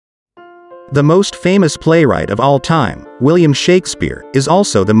The most famous playwright of all time, William Shakespeare, is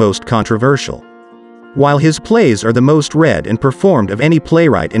also the most controversial. While his plays are the most read and performed of any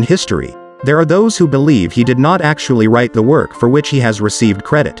playwright in history, there are those who believe he did not actually write the work for which he has received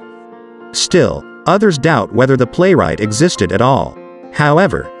credit. Still, others doubt whether the playwright existed at all.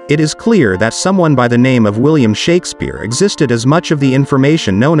 However, it is clear that someone by the name of William Shakespeare existed, as much of the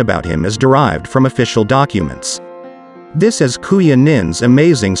information known about him is derived from official documents. This is Kuya Nin's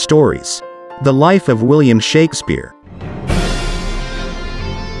Amazing Stories. The Life of William Shakespeare.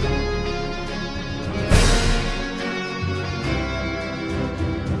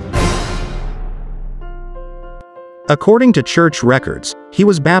 According to church records, he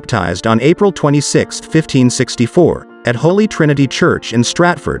was baptized on April 26, 1564, at Holy Trinity Church in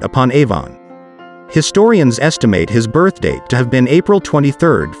Stratford-upon-Avon. Historians estimate his birthdate to have been April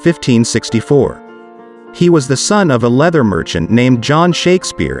 23, 1564. He was the son of a leather merchant named John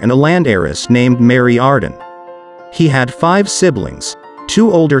Shakespeare and a land heiress named Mary Arden. He had 5 siblings, 2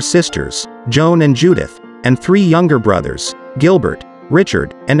 older sisters, Joan and Judith, and 3 younger brothers, Gilbert,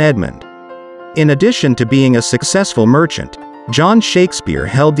 Richard, and Edmund. In addition to being a successful merchant, John Shakespeare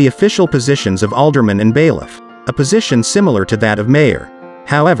held the official positions of alderman and bailiff, a position similar to that of mayor.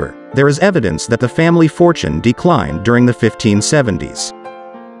 However, there is evidence that the family fortune declined during the 1570s.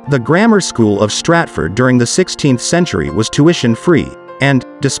 The grammar school of Stratford during the 16th century was tuition-free, and,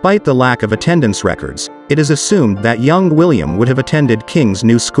 despite the lack of attendance records, it is assumed that young William would have attended King's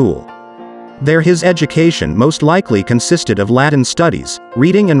New School. There his education most likely consisted of Latin studies,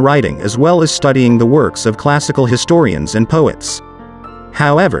 reading and writing, as well as studying the works of classical historians and poets.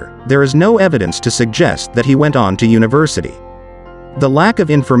 However, there is no evidence to suggest that he went on to university. The lack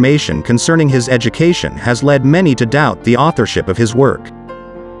of information concerning his education has led many to doubt the authorship of his work.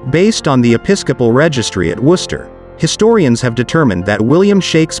 Based on the Episcopal Registry at Worcester, historians have determined that William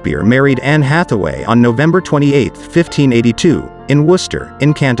Shakespeare married Anne Hathaway on November 28, 1582, in Worcester,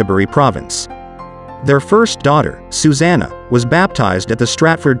 in Canterbury Province. Their first daughter, Susanna, was baptized at the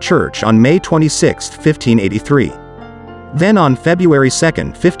Stratford Church on May 26, 1583. Then on February 2,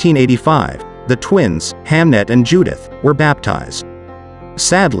 1585, the twins, Hamnet and Judith, were baptized.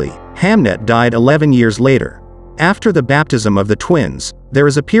 Sadly, Hamnet died 11 years later. After the baptism of the twins, there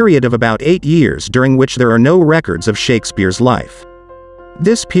is a period of about 8 years during which there are no records of Shakespeare's life.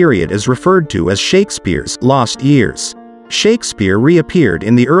 This period is referred to as Shakespeare's lost years. Shakespeare reappeared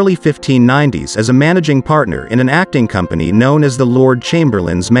in the early 1590s as a managing partner in an acting company known as the Lord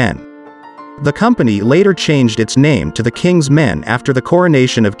Chamberlain's Men. The company later changed its name to the King's Men after the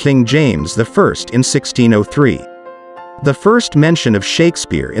coronation of King James I in 1603. The first mention of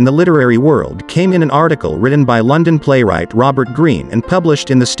Shakespeare in the literary world came in an article written by London playwright Robert Greene and published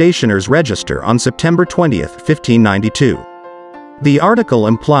in the Stationer's Register on September 20, 1592. The article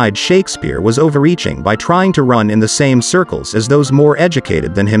implied Shakespeare was overreaching by trying to run in the same circles as those more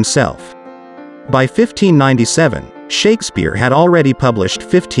educated than himself. By 1597, Shakespeare had already published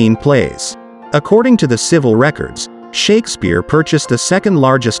 15 plays. According to the civil records, Shakespeare purchased the second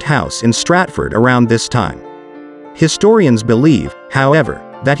largest house in Stratford around this time. Historians believe, however,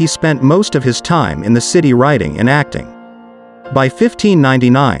 that he spent most of his time in the city writing and acting. By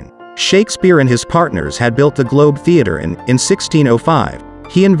 1599, Shakespeare and his partners had built the Globe Theatre and, in 1605,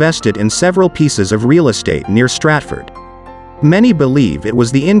 he invested in several pieces of real estate near Stratford. Many believe it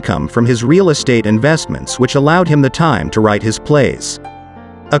was the income from his real estate investments which allowed him the time to write his plays.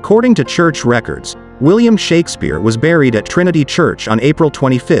 According to church records, William Shakespeare was buried at Trinity Church on April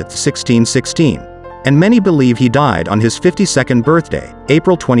 25, 1616. And many believe he died on his 52nd birthday,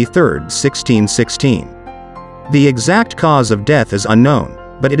 April 23, 1616. The exact cause of death is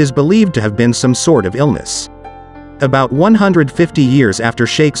unknown, but it is believed to have been some sort of illness. About 150 years after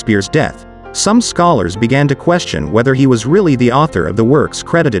Shakespeare's death, some scholars began to question whether he was really the author of the works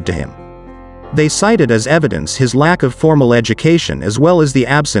credited to him. They cited as evidence his lack of formal education as well as the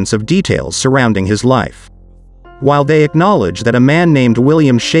absence of details surrounding his life. While they acknowledge that a man named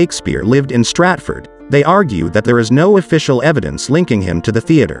William Shakespeare lived in Stratford, they argue that there is no official evidence linking him to the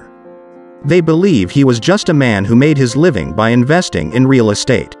theatre. They believe he was just a man who made his living by investing in real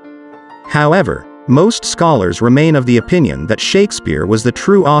estate. However, most scholars remain of the opinion that Shakespeare was the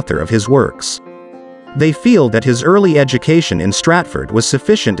true author of his works. They feel that his early education in Stratford was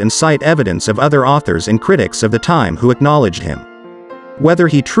sufficient and cite evidence of other authors and critics of the time who acknowledged him. Whether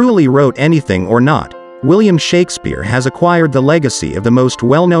he truly wrote anything or not, William Shakespeare has acquired the legacy of the most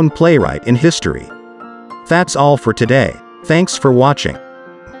well-known playwright in history. That's all for today. Thanks for watching.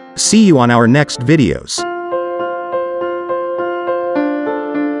 See you on our next videos.